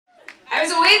I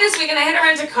was away this week and I had to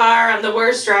rent a car. I'm the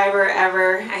worst driver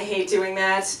ever. I hate doing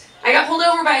that. I got pulled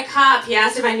over by a cop. He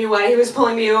asked if I knew why he was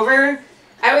pulling me over.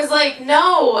 I was like,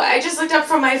 no, I just looked up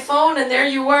from my phone and there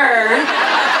you were.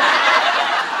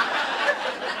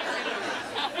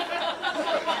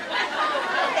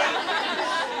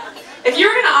 If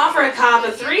you're going to offer a cop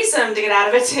a threesome to get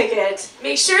out of a ticket,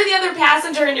 make sure the other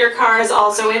passenger in your car is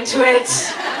also into it.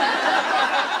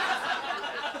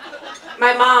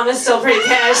 My mom is still pretty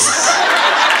pissed.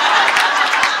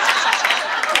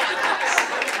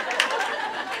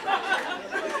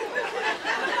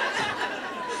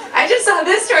 I just saw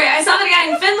this story. I saw that a guy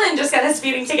in Finland just got a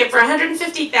speeding ticket for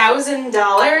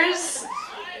 $150,000.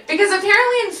 Because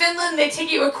apparently in Finland they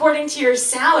ticket you according to your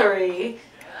salary.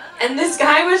 And this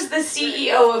guy was the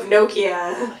CEO of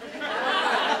Nokia.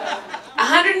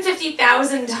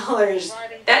 $150,000.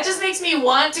 That just makes me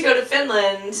want to go to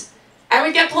Finland. I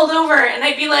would get pulled over and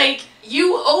I'd be like,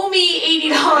 you owe me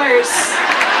 $80.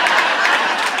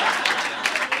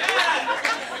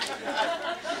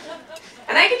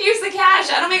 And I could use the cash.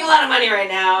 I don't make a lot of money right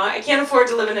now. I can't afford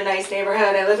to live in a nice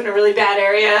neighborhood. I live in a really bad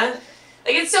area.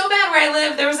 Like, it's so bad where I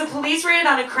live. There was a police raid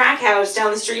on a crack house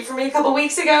down the street from me a couple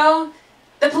weeks ago.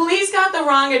 The police got the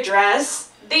wrong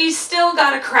address. They still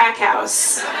got a crack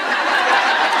house.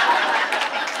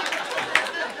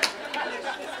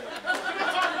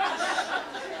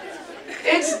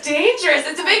 It's dangerous.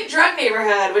 It's a big drug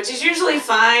neighborhood, which is usually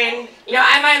fine. You know,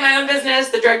 I mind my own business,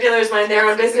 the drug dealers mind their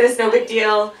own business, no big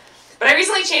deal. But I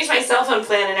recently changed my cell phone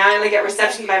plan and now I only get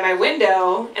reception by my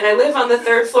window, and I live on the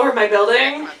 3rd floor of my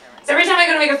building. So every time I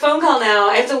go to make a phone call now,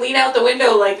 I have to lean out the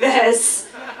window like this.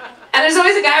 And there's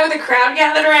always a guy with a crowd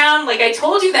gathered around, like, I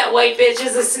told you that white bitch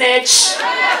is a snitch.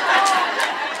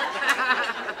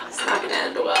 It's not gonna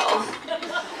end well.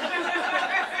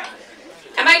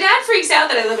 And my dad freaks out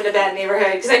that I live in a bad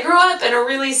neighborhood, because I grew up in a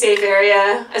really safe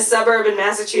area, a suburb in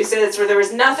Massachusetts, where there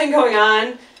was nothing going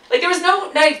on. Like, there was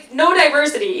no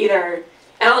diversity either.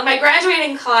 And in my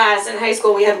graduating class in high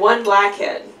school, we had one black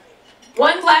kid.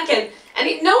 One black kid. And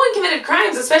no one committed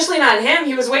crimes, especially not him.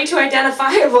 He was way too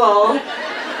identifiable.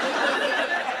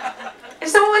 If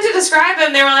someone went to describe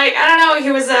him, they were like, I don't know, he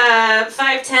was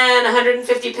 5'10",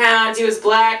 150 pounds, he was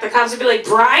black. The cops would be like,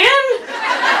 Brian?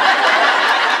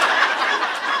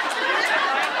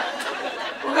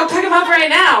 We'll go pick him up right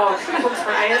now.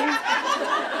 Brian.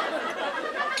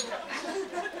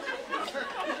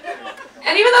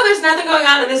 And even though there's nothing going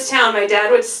on in this town, my dad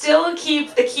would still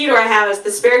keep the key to our house, the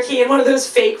spare key, in one of those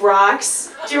fake rocks.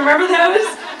 Do you remember those?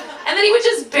 And then he would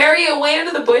just bury it away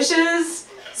under the bushes.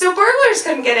 So burglars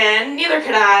couldn't get in, neither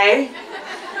could I.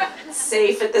 It's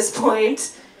safe at this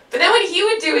point. But then what he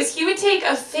would do is he would take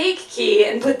a fake key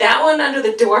and put that one under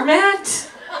the doormat.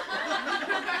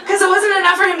 Because it wasn't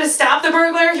enough for him to stop the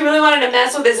burglar, he really wanted to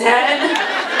mess with his head.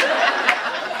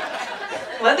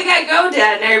 Let the guy go,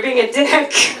 Dad, now you're being a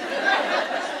dick.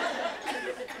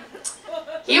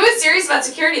 He was serious about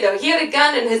security, though. He had a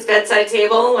gun in his bedside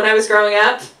table when I was growing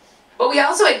up. But we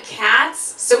also had cats,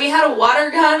 so we had a water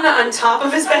gun on top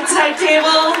of his bedside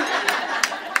table.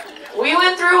 We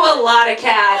went through a lot of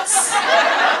cats.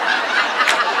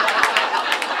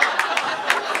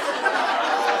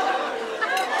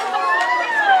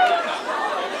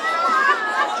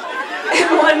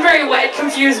 And one very wet,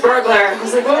 confused burglar. I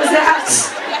was like, what was that?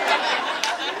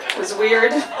 It was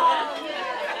weird.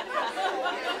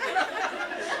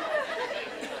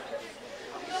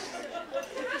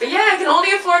 But yeah, I can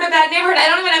only afford a bad neighborhood. I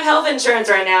don't even have health insurance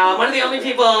right now. I'm one of the only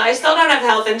people, I still don't have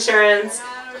health insurance,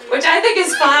 which I think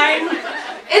is fine.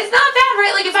 It's not bad,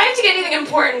 right? Like, if I have to get anything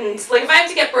important, like if I have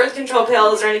to get birth control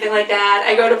pills or anything like that,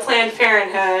 I go to Planned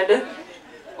Parenthood,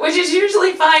 which is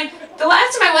usually fine. The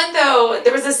last time I went, though,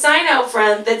 there was a sign out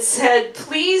front that said,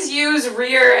 please use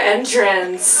rear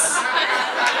entrance.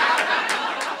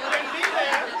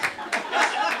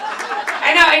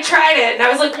 I know, I tried it, and I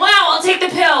was like, wow, I'll take the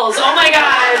pills. Oh my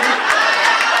God.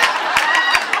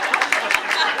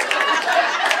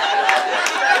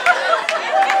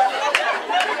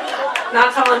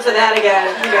 Not falling for that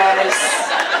again, you guys.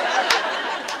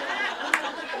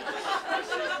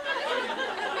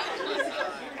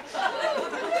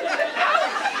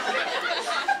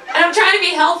 And I'm trying to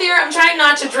be healthier. I'm trying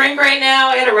not to drink right now.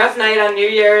 I had a rough night on New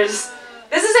Year's.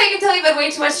 This is how you can tell you've had way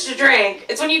too much to drink.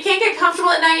 It's when you can't get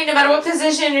comfortable at night, no matter what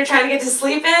position you're trying to get to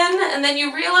sleep in, and then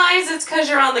you realize it's because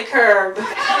you're on the curb.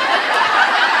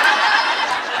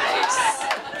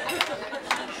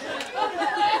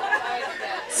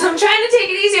 So I'm trying to take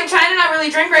it easy. I'm trying to not really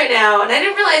drink right now. And I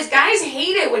didn't realize guys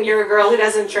hate it when you're a girl who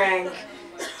doesn't drink.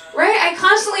 Right? I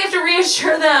constantly have to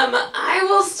reassure them, I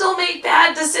will still make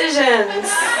bad decisions.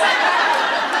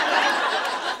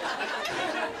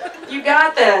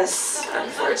 got this,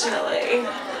 unfortunately.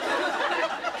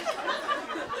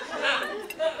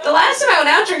 The last time I went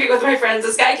out drinking with my friends,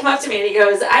 this guy came up to me and he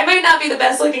goes, I might not be the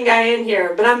best looking guy in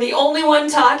here, but I'm the only one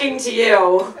talking to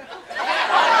you.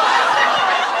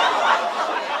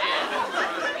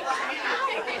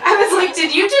 I was like,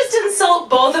 did you just insult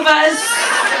both of us?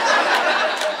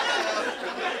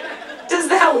 Does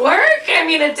that work? I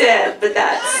mean, it did, but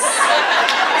that's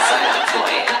the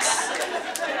point.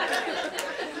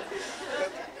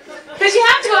 Because you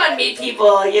have to go out and meet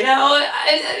people, you know?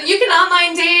 You can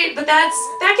online date, but that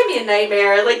can be a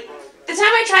nightmare. Like, the time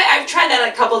I've tried that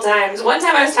a couple times. One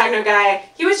time I was talking to a guy,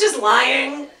 he was just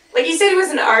lying. Like, he said he was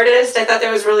an artist. I thought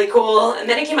that was really cool. And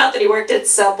then it came out that he worked at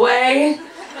Subway.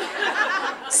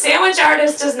 Sandwich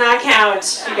artist does not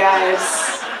count, you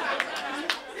guys.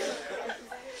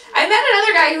 I met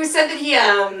another guy who said that he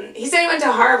said he went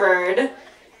to Harvard,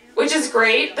 which is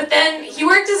great, but then he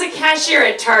worked as a cashier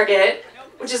at Target,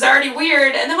 which is already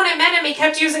weird, and then when I met him, he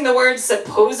kept using the word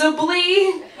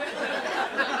supposedly.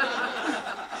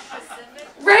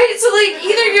 Right? So, like,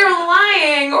 either you're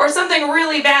lying or something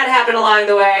really bad happened along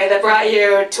the way that brought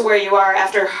you to where you are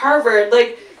after Harvard.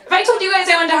 Like, if I told you guys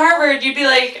I went to Harvard, you'd be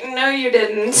like, no, you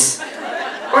didn't.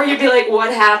 Or you'd be like,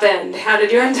 what happened? How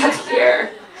did you end up here?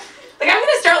 Like, I'm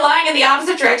gonna start lying in the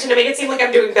opposite direction to make it seem like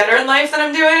I'm doing better in life than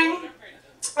I'm doing.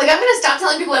 Like, I'm gonna stop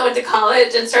telling people I went to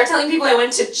college and start telling people I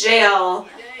went to jail.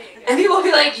 And people will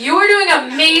be like, you are doing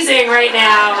amazing right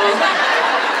now.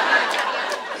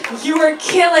 You are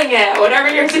killing it, whatever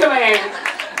you're doing.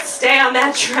 Stay on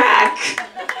that track.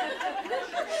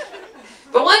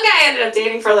 But one guy I ended up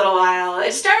dating for a little while.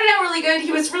 It started out really good.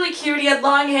 He was really cute. He had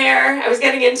long hair. I was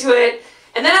getting into it.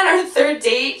 And then on our third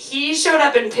date, he showed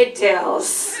up in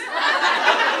pigtails.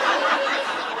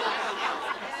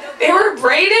 They were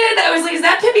braided. I was like, is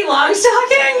that Pippi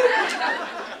Longstocking?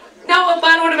 No, a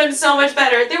bun would have been so much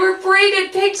better. They were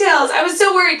braided pigtails. I was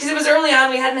so worried because it was early on.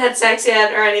 We hadn't had sex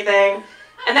yet or anything.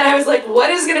 And then I was like,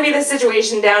 what is going to be the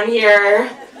situation down here?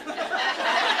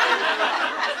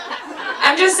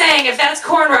 I'm just saying, if that's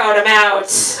cornrowed, I'm out.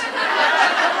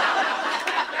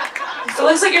 If it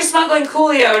looks like you're smuggling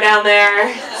Coolio down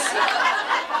there,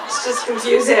 it's just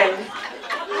confusing.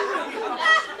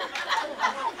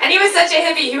 And he was such a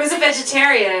hippie, he was a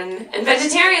vegetarian. And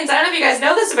vegetarians, I don't know if you guys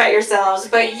know this about yourselves,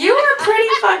 but you are pretty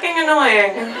fucking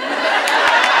annoying.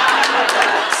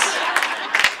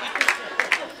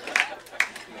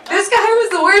 This guy was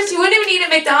the worst. He wouldn't even eat at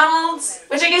McDonald's,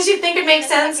 which I guess you'd think would make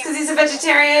sense because he's a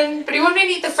vegetarian, but he wouldn't even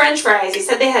eat the French fries. He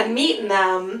said they had meat in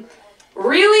them.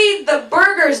 Really? The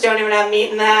burgers don't even have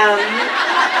meat in them.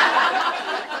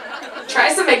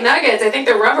 Try some McNuggets. I think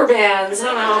they're rubber bands. I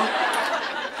don't know.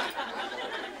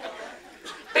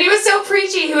 But he was so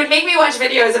preachy, he would make me watch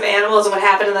videos of animals and what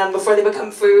happened to them before they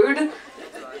become food.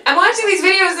 I'm watching these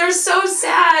videos, they're so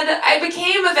sad. I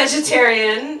became a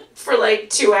vegetarian for like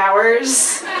 2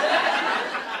 hours.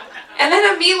 And then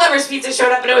a meat lover's pizza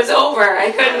showed up and it was over.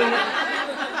 I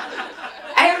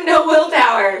have no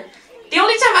willpower. The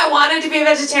only time I wanted to be a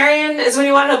vegetarian is when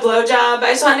you wanted a blowjob.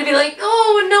 I just wanted to be like,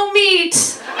 oh, no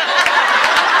meat.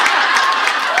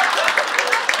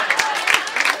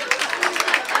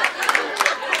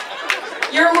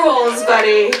 Your rules,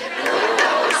 buddy.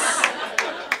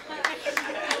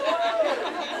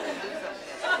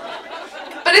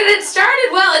 But it had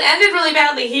started well. It ended really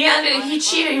badly. He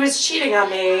cheated. He was cheating on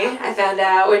me. I found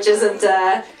out, which isn't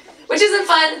fun.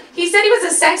 He said he was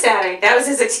a sex addict. That was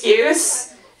his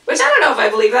excuse. Which I don't know if I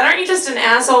believe that. Aren't you just an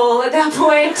asshole at that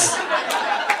point?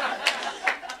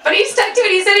 But he stuck to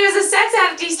it. He said he was a sex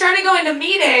addict. He started going to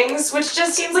meetings, which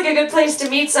just seems like a good place to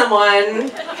meet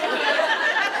someone.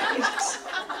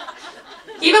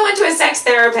 He even went to a sex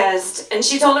therapist, and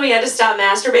she told him he had to stop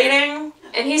masturbating.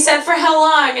 And he said, for how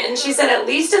long? And she said, at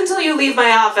least until you leave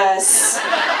my office.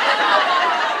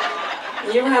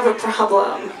 You have a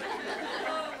problem.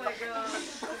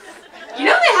 You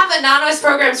know they have anonymous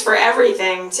programs for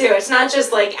everything, too. It's not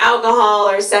just like alcohol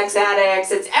or sex addicts.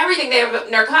 It's everything. They have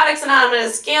Narcotics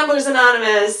Anonymous, Gamblers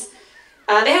Anonymous.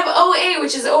 They have OA,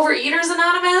 which is Overeaters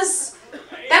Anonymous.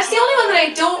 That's the only one that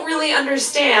I don't really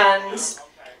understand.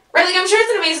 Right, like I'm sure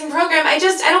it's an amazing program. I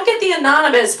don't get the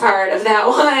anonymous part of that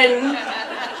one.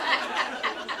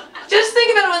 Just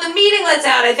think about it, when the meeting lets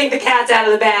out, I think the cat's out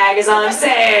of the bag, is all I'm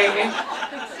saying.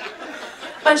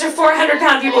 Bunch of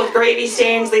 400-pound people with gravy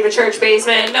stains leave a church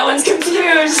basement. No one's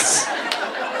confused.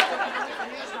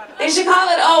 They should call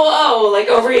it OO, like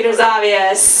Overeaters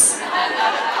Obvious.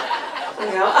 I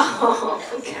go, oh,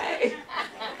 okay.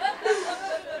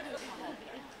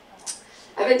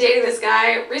 I've been dating this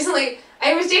guy. Recently,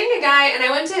 I was dating a guy, and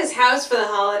I went to his house for the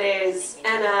holidays,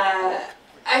 and I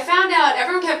I found out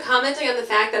everyone kept commenting on the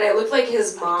fact that I looked like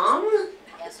his mom.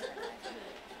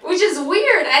 Which is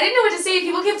weird. I didn't know what to say.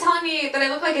 People kept telling me that I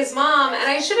look like his mom, and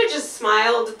I should have just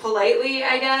smiled politely,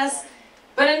 I guess.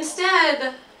 But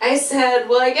instead, I said,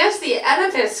 well, I guess the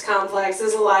Oedipus complex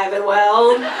is alive and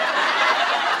well.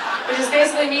 Which is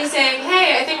basically me saying,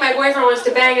 hey, I think my boyfriend wants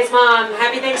to bang his mom.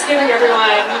 Happy Thanksgiving,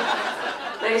 everyone.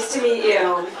 Nice to meet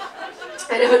you.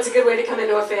 I know it's a good way to come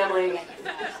into a family.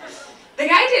 The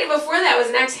guy I dated before that was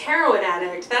an ex-heroin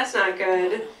addict. That's not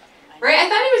good. Right? I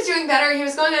thought he was doing better. He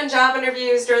was going on job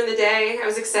interviews during the day. I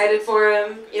was excited for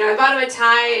him. You know, I bought him a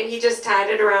tie and he just tied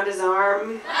it around his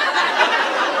arm.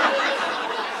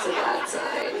 It's a bad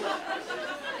sign.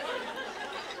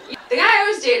 The guy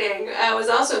I was dating was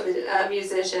also a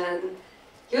musician.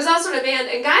 He was also in a band.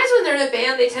 And guys, when they're in a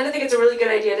band, they tend to think it's a really good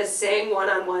idea to sing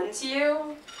one-on-one to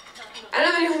you. I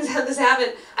don't know if anyone's had this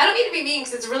happen. I don't mean to be mean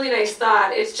because it's a really nice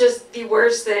thought. It's just the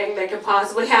worst thing that could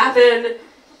possibly happen.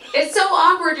 It's so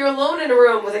awkward. You're alone in a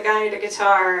room with a guy and a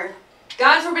guitar.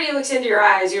 God forbid he looks into your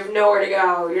eyes. You have nowhere to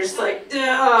go. You're just like,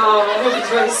 oh,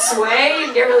 do I sway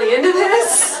and get really into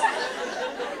this?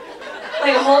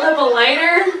 Like hold up a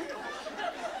lighter?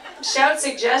 Shout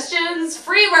suggestions?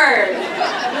 Freebird!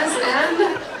 This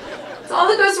end? It's all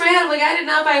that goes through my head. Like, I did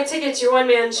not buy a ticket to your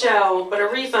one-man show, but a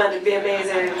refund would be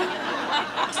amazing.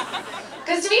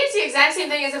 Because to me, it's the exact same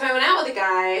thing as if I went out with a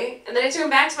guy, and then I took him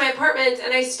back to my apartment,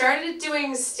 and I started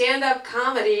doing stand-up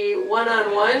comedy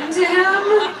one-on-one to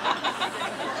him.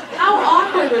 How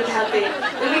awkward would that be?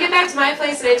 When we get back to my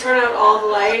place and I turn out all the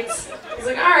lights, he's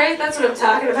like, all right, that's what I'm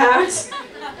talking about.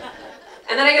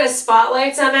 And then I get a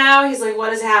spotlight somehow, he's like,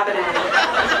 what is happening?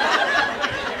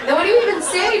 Then what do you even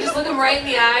say? Just look him right in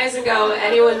the eyes and go,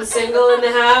 anyone single in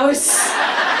the house?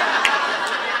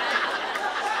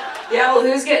 Yeah, well,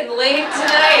 who's getting laid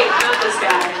tonight? Not this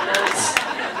guy. Not.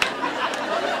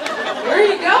 Where are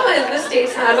you going? This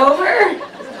date's not over.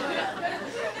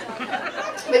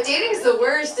 But dating's the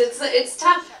worst. It's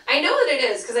tough. I know that it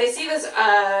is, because I see this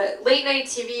late night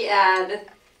TV ad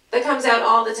that comes out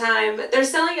all the time. They're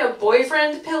selling a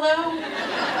boyfriend pillow.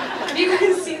 Have you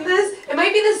guys seen this? It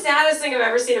might be the saddest thing I've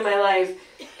ever seen in my life.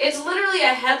 It's literally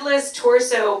a headless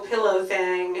torso pillow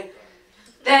thing.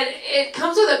 That it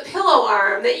comes with a pillow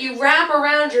arm that you wrap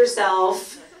around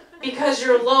yourself because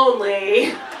you're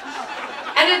lonely.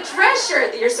 And a dress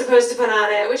shirt that you're supposed to put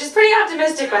on it, which is pretty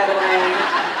optimistic, by the way.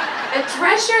 A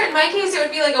dress shirt, in my case, it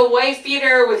would be like a wife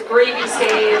beater with gravy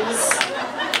stains.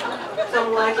 If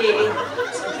I'm lucky.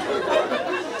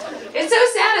 It's so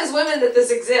sad as women that this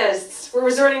exists. We're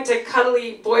resorting to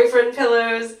cuddly boyfriend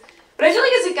pillows. But I feel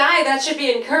like as a guy, that should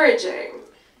be encouraging.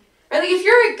 Right? Like if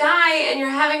you're a guy and you're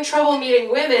having trouble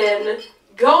meeting women,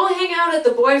 go hang out at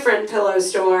the boyfriend pillow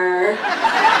store.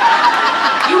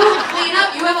 You will clean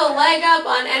up, you have a leg up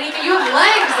on anything. You have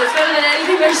legs that's better than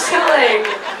anything they're selling.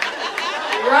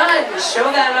 Run,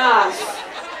 show that off.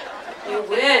 You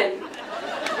win.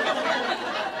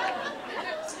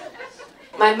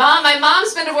 My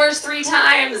mom's been divorced 3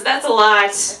 times. That's a lot.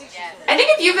 I think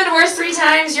if you've been divorced 3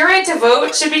 times, your right to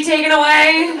vote should be taken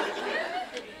away.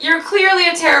 You're clearly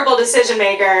a terrible decision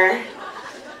maker.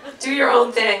 Do your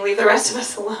own thing. Leave the rest of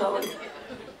us alone.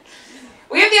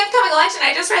 We have the upcoming election.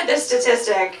 I just read this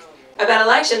statistic about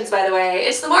elections, by the way.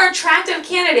 It's the more attractive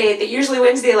candidate that usually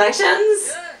wins the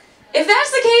elections. If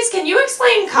that's the case, can you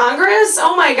explain Congress?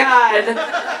 Oh my God.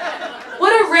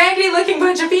 What a raggedy-looking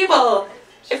bunch of people.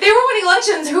 If they were winning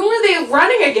elections, who were they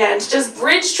running against? Just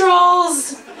bridge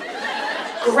trolls?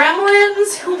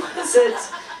 Gremlins? Who was it?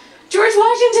 George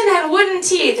Washington had wooden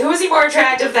teeth. Who was he more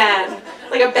attractive than?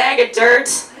 Like a bag of dirt?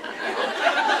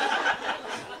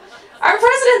 Our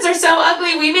presidents are so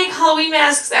ugly, we make Halloween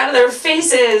masks out of their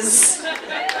faces.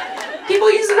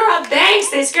 People use them to rob banks.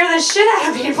 They scare the shit out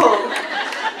of people.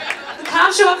 The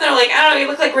cops show up and they're like, I don't know, you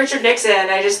look like Richard Nixon.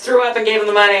 I just threw up and gave him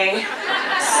the money.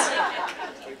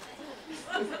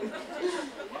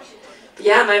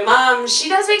 Yeah, my mom, she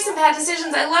does make some bad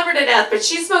decisions. I love her to death, but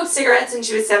she smoked cigarettes when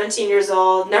she was 17 years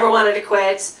old, never wanted to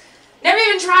quit, never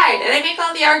even tried, and I make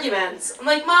all the arguments. I'm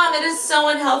like, Mom, it is so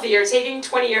unhealthy. You're taking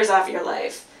 20 years off your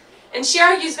life. And she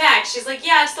argues back. She's like,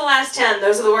 yeah, it's the last 10.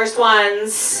 Those are the worst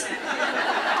ones.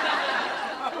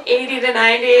 80 to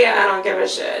 90, I don't give a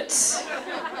shit.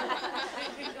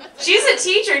 She's a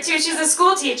teacher, too. She's a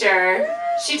school teacher.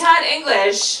 She taught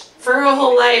English for her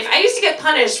whole life. I used to get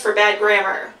punished for bad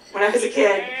grammar when I was a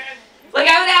kid. Like,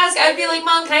 I would be like,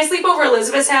 Mom, can I sleep over at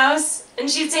Elizabeth's house? And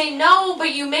she'd say, no,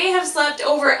 but you may have slept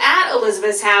over at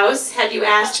Elizabeth's house, had you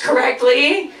asked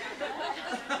correctly.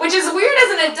 Which is weird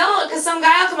as an adult, because some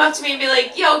guy will come up to me and be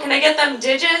like, yo, can I get them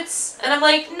digits? And I'm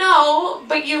like, no,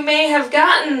 but you may have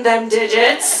gotten them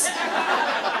digits.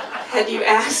 had you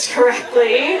asked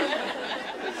correctly.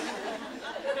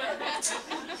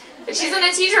 But she's been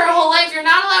a teacher her whole life. You're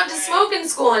not allowed to smoke in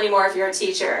school anymore if you're a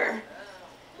teacher.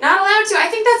 Not allowed to. I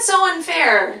think that's so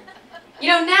unfair. You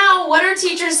know, now, what are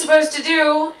teachers supposed to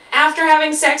do after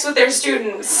having sex with their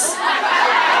students?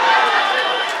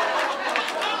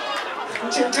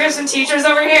 Do we have some teachers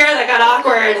over here? That got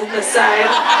awkward on this side.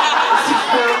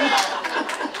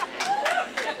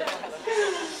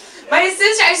 My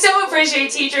sister, I so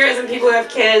appreciate teachers and people who have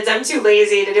kids. I'm too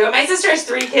lazy to do it. My sister has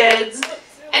 3 kids.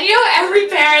 And you know, every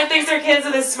parent thinks their kids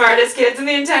are the smartest kids in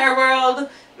the entire world.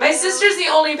 My sister's the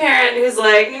only parent who's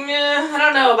like, I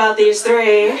don't know about these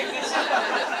 3.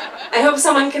 I hope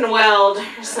someone can weld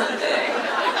or something.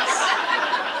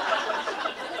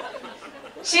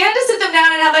 She had to sit them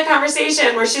down and have that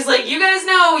conversation where she's like, you guys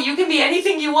know you can be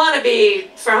anything you want to be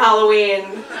for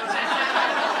Halloween.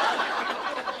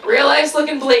 Real life's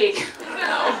looking bleak.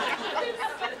 No.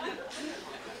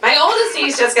 My oldest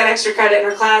niece just got extra credit in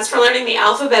her class for learning the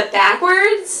alphabet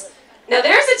backwards. Now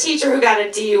there's a teacher who got a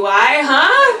DUI, huh?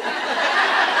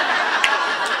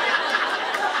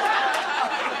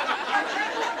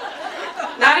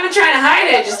 Not even trying to hide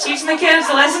it, just teaching the kids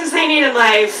the lessons they need in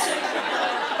life.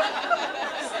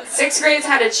 6th grade's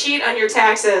how to cheat on your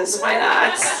taxes, why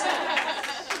not?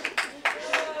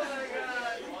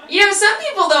 You know, some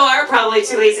people, though, are probably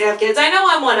too lazy to have kids. I know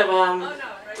I'm one of them.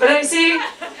 But I see...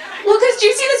 Well, because do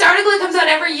you see this article that comes out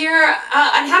every year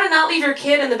on how to not leave your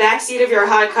kid in the backseat of your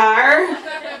hot car?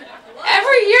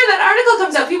 Every year that article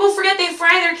comes out, people forget they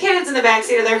fry their kids in the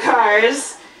backseat of their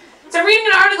cars. So I'm reading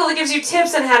an article that gives you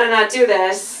tips on how to not do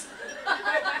this.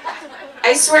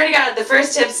 I swear to God, the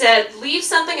first tip said, leave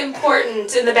something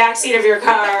important in the backseat of your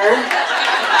car.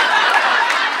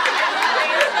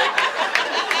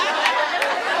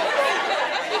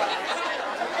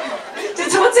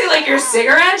 Did someone say, like, your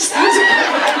cigarettes?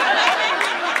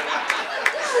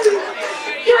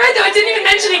 You're right, though. I didn't even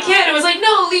mention a kid. It was like,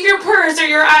 no, leave your purse or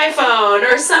your iPhone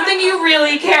or something you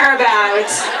really care about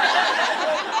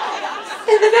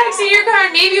in the backseat of your car.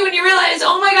 And maybe when you realize,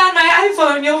 oh my God, my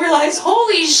iPhone, you'll realize,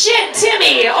 holy shit,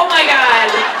 Timmy, oh my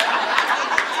God.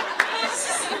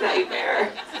 This is a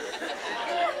nightmare.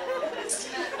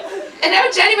 And now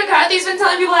Jenny McCarthy's been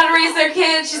telling people how to raise their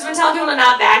kids. She's been telling people to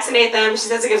not vaccinate them. She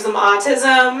says it gives them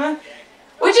autism.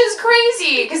 Which is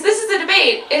crazy, because this is the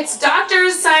debate. It's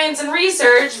doctors, science, and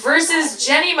research versus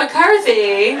Jenny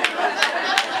McCarthy,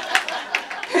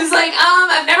 who's like,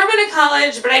 I've never been to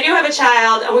college, but I do have a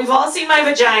child, and we've all seen my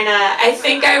vagina. I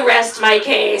think I rest my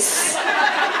case.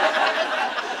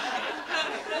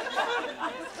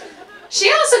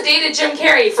 She also dated Jim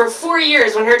Carrey for 4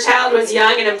 years when her child was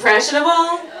young and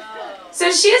impressionable.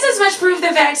 So she has as much proof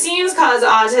that vaccines cause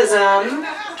autism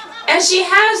as she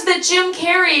has that Jim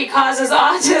Carrey causes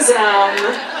autism.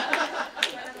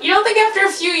 You don't think after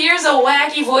a few years of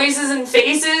wacky voices and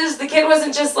faces, the kid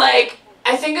wasn't just like,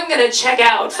 I think I'm gonna check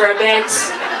out for a bit.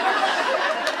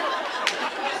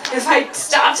 If I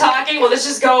stop talking, will this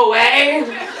just go away?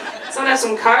 Someone have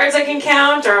some cards I can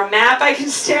count or a map I can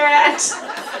stare at?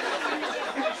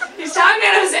 He's talking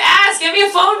out of his ass, give me a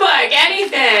phone book,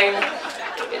 anything.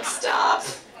 Stop.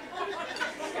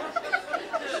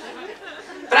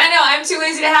 But I know, I'm too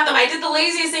lazy to have them. I did the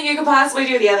laziest thing you could possibly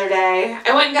do the other day.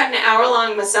 I went and got an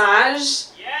hour-long massage.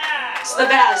 Yeah! It's the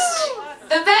best.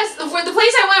 The best. For the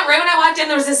place I went, right when I walked in,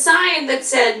 there was a sign that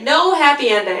said, no happy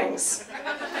endings.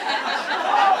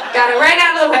 Got it right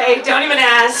out of the way, don't even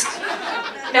ask.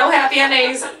 No happy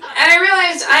endings. And I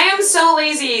realized I am so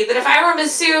lazy that if I were a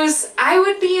masseuse, I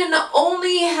would be an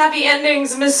only happy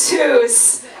endings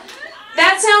masseuse.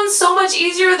 That sounds so much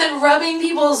easier than rubbing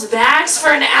people's backs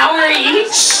for an hour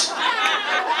each.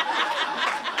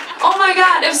 Oh my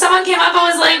God, if someone came up and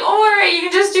was like, or you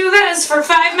can just do this for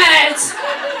 5 minutes,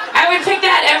 I would pick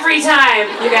that every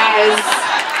time, you guys.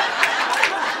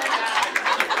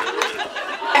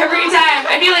 Every time.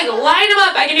 I'd be like, line them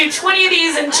up, I can do 20 of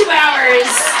these in 2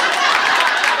 hours.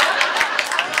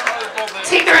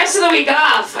 Take the rest of the week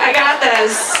off, I got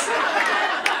this.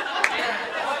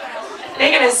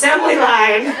 Make an assembly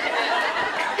line.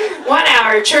 1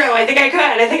 hour, true, I think I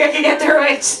could get through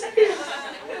it.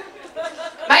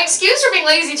 My excuse for being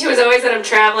lazy too is always that I'm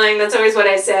traveling. That's always what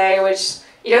I say, which,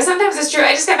 you know, sometimes it's true.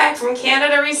 I just got back from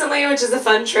Canada recently, which is a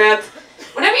fun trip.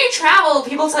 Whenever you travel,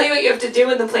 people tell you what you have to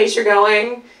do in the place you're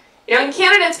going. You know, in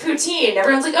Canada it's poutine.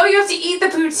 Everyone's like, oh, you have to eat the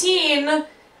poutine.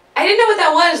 I didn't know what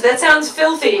that was. That sounds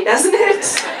filthy, doesn't it?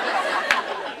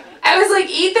 I was like,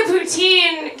 eat the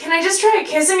poutine. Can I just try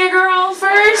kissing a girl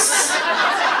first?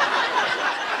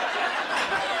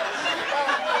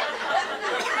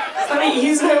 Let me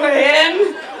ease my way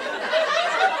in.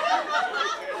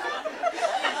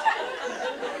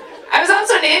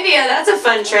 That's a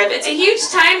fun trip. It's a huge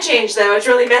time change, though, which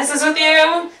really messes with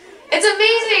you. It's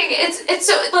amazing. It's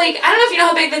so, like, I don't know if you know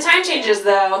how big the time change is,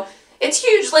 though. It's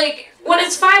huge. Like, when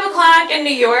it's 5 o'clock in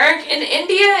New York, in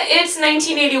India, it's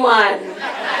 1981.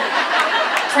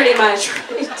 Pretty much,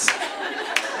 right?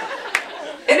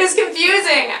 It is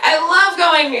confusing. I love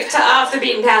going to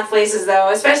off-the-beaten-path places, though,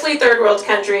 especially third-world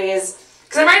countries.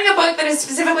 Because I'm writing a book that is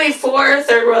specifically for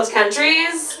third-world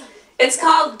countries. It's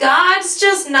called God's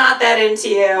Just Not That Into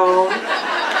You.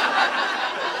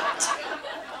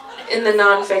 In the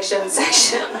nonfiction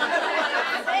section.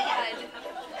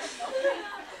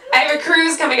 I have a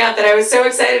cruise coming up that I was so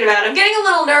excited about. I'm getting a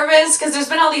little nervous because there's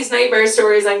been all these nightmare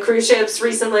stories on cruise ships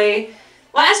recently.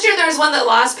 Last year there was one that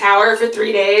lost power for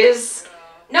 3 days.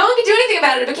 No one could do anything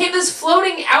about it. It became this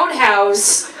floating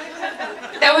outhouse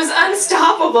that was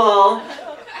unstoppable.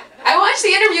 I watched the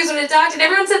interviews when it docked and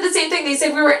everyone said the same thing. They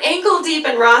said we were ankle deep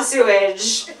in raw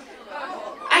sewage.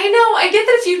 I know, I get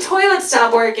that a few toilets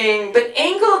stop working, but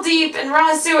ankle deep in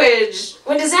raw sewage.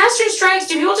 When disaster strikes,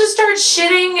 do people just start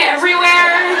shitting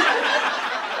everywhere?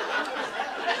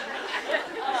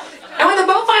 And when the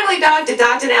boat finally docked, it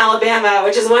docked in Alabama,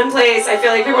 which is one place I feel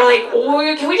like people were like, oh,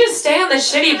 can we just stay on the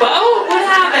shitty boat? What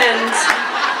happened?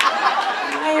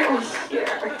 Why are we here?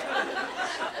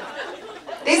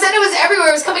 They said it was everywhere.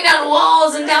 It was coming down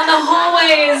walls and down the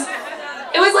hallways.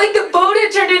 It was like the boat had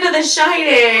turned into The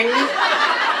Shining.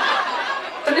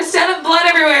 But instead of blood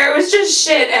everywhere, it was just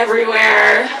shit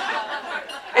everywhere.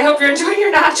 I hope you're enjoying your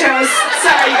nachos.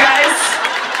 Sorry, you guys.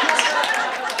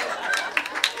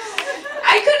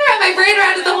 I couldn't wrap my brain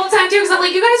around it the whole time, too, because I'm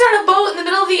like, you guys are on a boat in the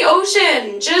middle of the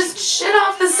ocean. Just shit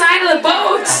off the side of the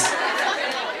boat.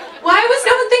 Why was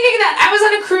no one thinking of that? I was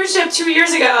on a cruise ship 2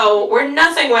 years ago where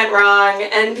nothing went wrong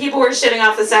and people were shitting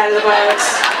off the side of the boat.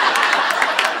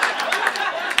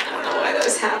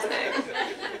 Happening.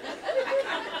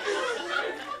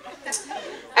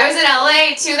 I was in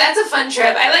LA too. That's a fun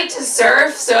trip. I like to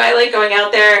surf, so I like going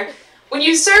out there. When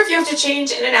you surf, you have to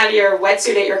change in and out of your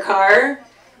wetsuit at your car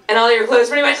and all your clothes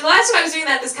pretty much. The last time I was doing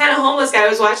that, this kind of homeless guy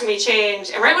was watching me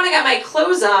change, and right when I got my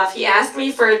clothes off, he asked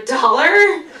me for $1.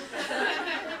 I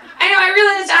know, I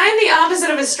realized I'm the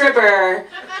opposite of a stripper.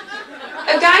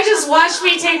 A guy just watched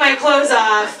me take my clothes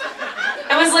off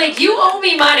and was like, you owe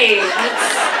me money.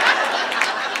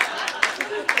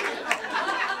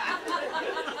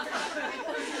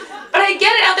 But I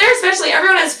get it out there, especially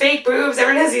everyone has fake boobs,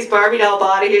 everyone has these Barbie doll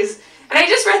bodies. And I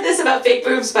just read this about fake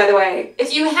boobs, by the way.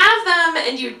 If you have them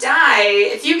and you die,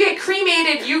 if you get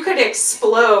cremated, you could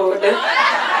explode.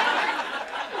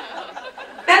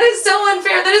 That is so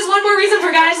unfair. That is one more reason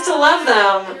for guys to love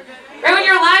them. Right, when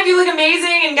you're alive, you look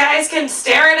amazing and guys can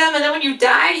stare at them, and then when you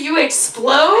die, you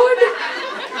explode?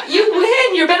 You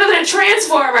win. You're better than a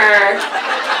transformer.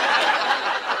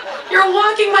 You're a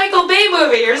walking Michael Bay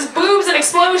movie. There's boobs and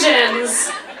explosions.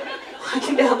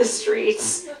 Walking down the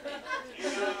streets.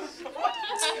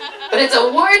 But it's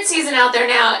award season out there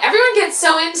now. Everyone gets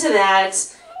so into that.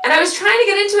 And I was trying to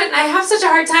get into it, and I have such a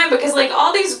hard time because, like,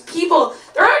 all these people,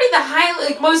 they're already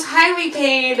the most highly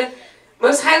paid,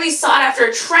 most highly sought after,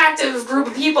 attractive group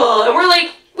of people. And we're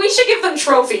like, we should give them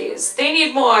trophies. They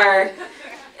need more.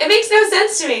 It makes no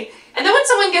sense to me. And then when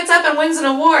someone gets up and wins an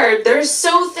award, they're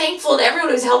so thankful to everyone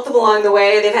who's helped them along the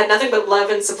way. They've had nothing but love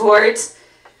and support.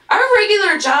 Our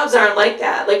regular jobs aren't like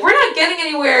that. Like, we're not getting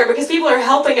anywhere because people are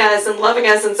helping us and loving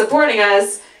us and supporting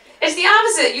us. It's the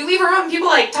opposite. You leave a room, people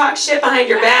like talk shit behind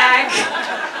your back.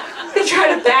 They try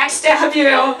to backstab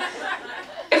you.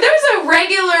 If there was a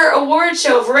regular award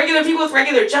show for regular people with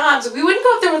regular jobs, we wouldn't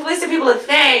go up there with a list of people to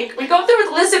thank. We'd go up there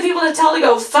with a list of people to tell to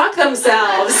go fuck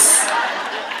themselves.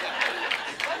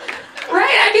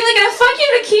 Right? I'd be like, fuck you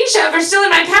to Keisha for stealing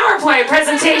my PowerPoint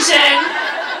presentation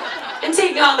and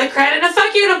taking all the credit. And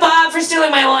fuck you to Bob for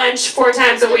stealing my lunch 4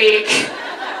 times a week.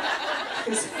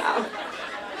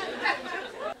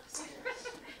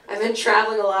 I've been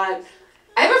traveling a lot.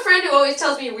 I have a friend who always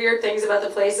tells me weird things about the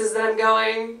places that I'm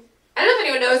going. I don't know if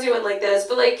anyone knows anyone like this,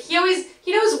 but like he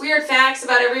knows weird facts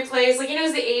about every place. Like he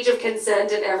knows the age of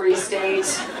consent in every state.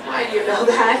 Why do you know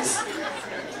that?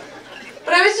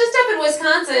 But I was just up in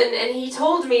Wisconsin, and he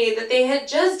told me that they had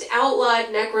just outlawed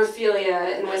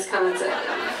necrophilia in Wisconsin.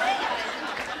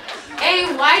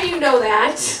 A, why do you know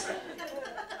that?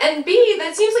 And B,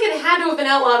 that seems like it had to have been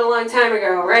outlawed a long time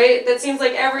ago, right? That seems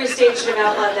like every state should have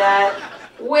outlawed that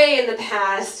way in the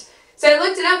past. So I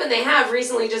looked it up, and they have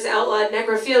recently just outlawed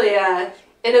necrophilia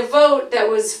in a vote that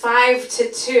was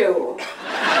 5-2.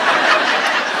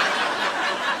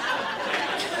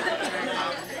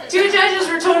 2 judges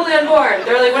were totally on board.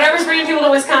 They were like, whatever's bringing people to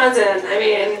Wisconsin. I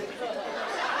mean,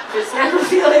 if it's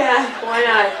necrophilia, why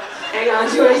not? Hang on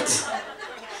to it.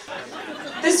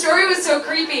 The story was so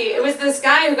creepy. It was this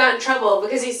guy who got in trouble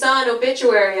because he saw an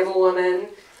obituary of a woman,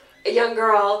 a young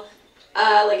girl,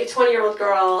 like a 20-year-old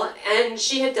girl, and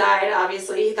she had died,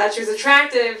 obviously. He thought she was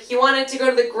attractive. He wanted to go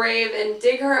to the grave and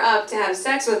dig her up to have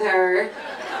sex with her.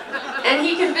 And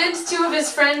he convinced 2 of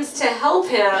his friends to help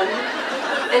him,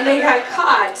 and they got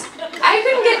caught. I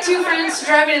couldn't get 2 friends to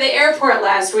drive me to the airport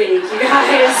last week, you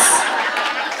guys.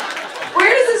 Where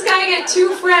does this guy get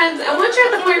 2 friends? And once you're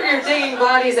at the point where you're digging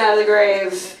bodies out of the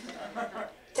grave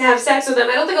to have sex with them,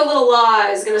 I don't think a little law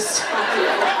is going to stop you.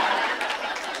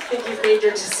 I think you've made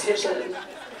your decision.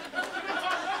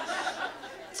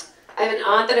 I have an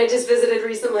aunt that I just visited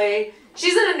recently.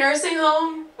 She's in a nursing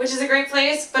home, which is a great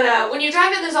place, but when you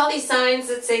drive in, there's all these signs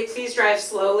that say, please drive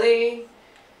slowly.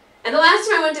 And the last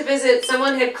time I went to visit,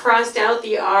 someone had crossed out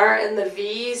the R and the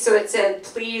V, so it said,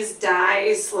 please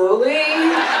die slowly.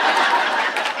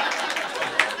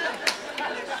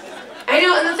 I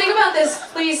know, and the thing about this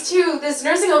place, too, this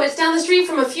nursing home, it's down the street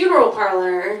from a funeral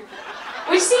parlor,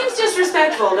 which seems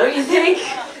disrespectful, don't you think?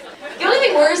 The only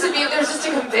thing worse would be if there was just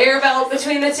a conveyor belt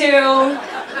between the 2.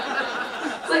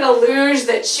 It's like a luge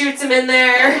that shoots him in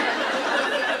there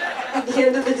at the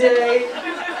end of the day.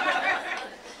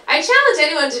 I challenge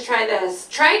anyone to try this.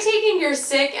 Try taking your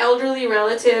sick elderly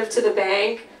relative to the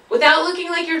bank without looking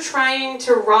like you're trying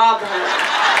to rob her.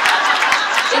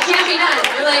 It can't be done.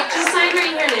 You're like, just sign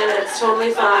right here, Nana. It's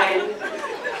totally fine.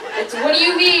 It's, what do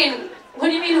you mean? What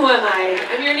do you mean, who am I?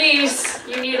 I'm your niece.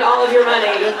 You need all of your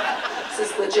money. This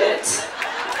is legit.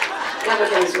 Never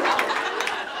goes wrong.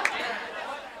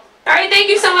 All right, thank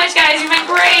you so much, guys. You've been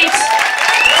great.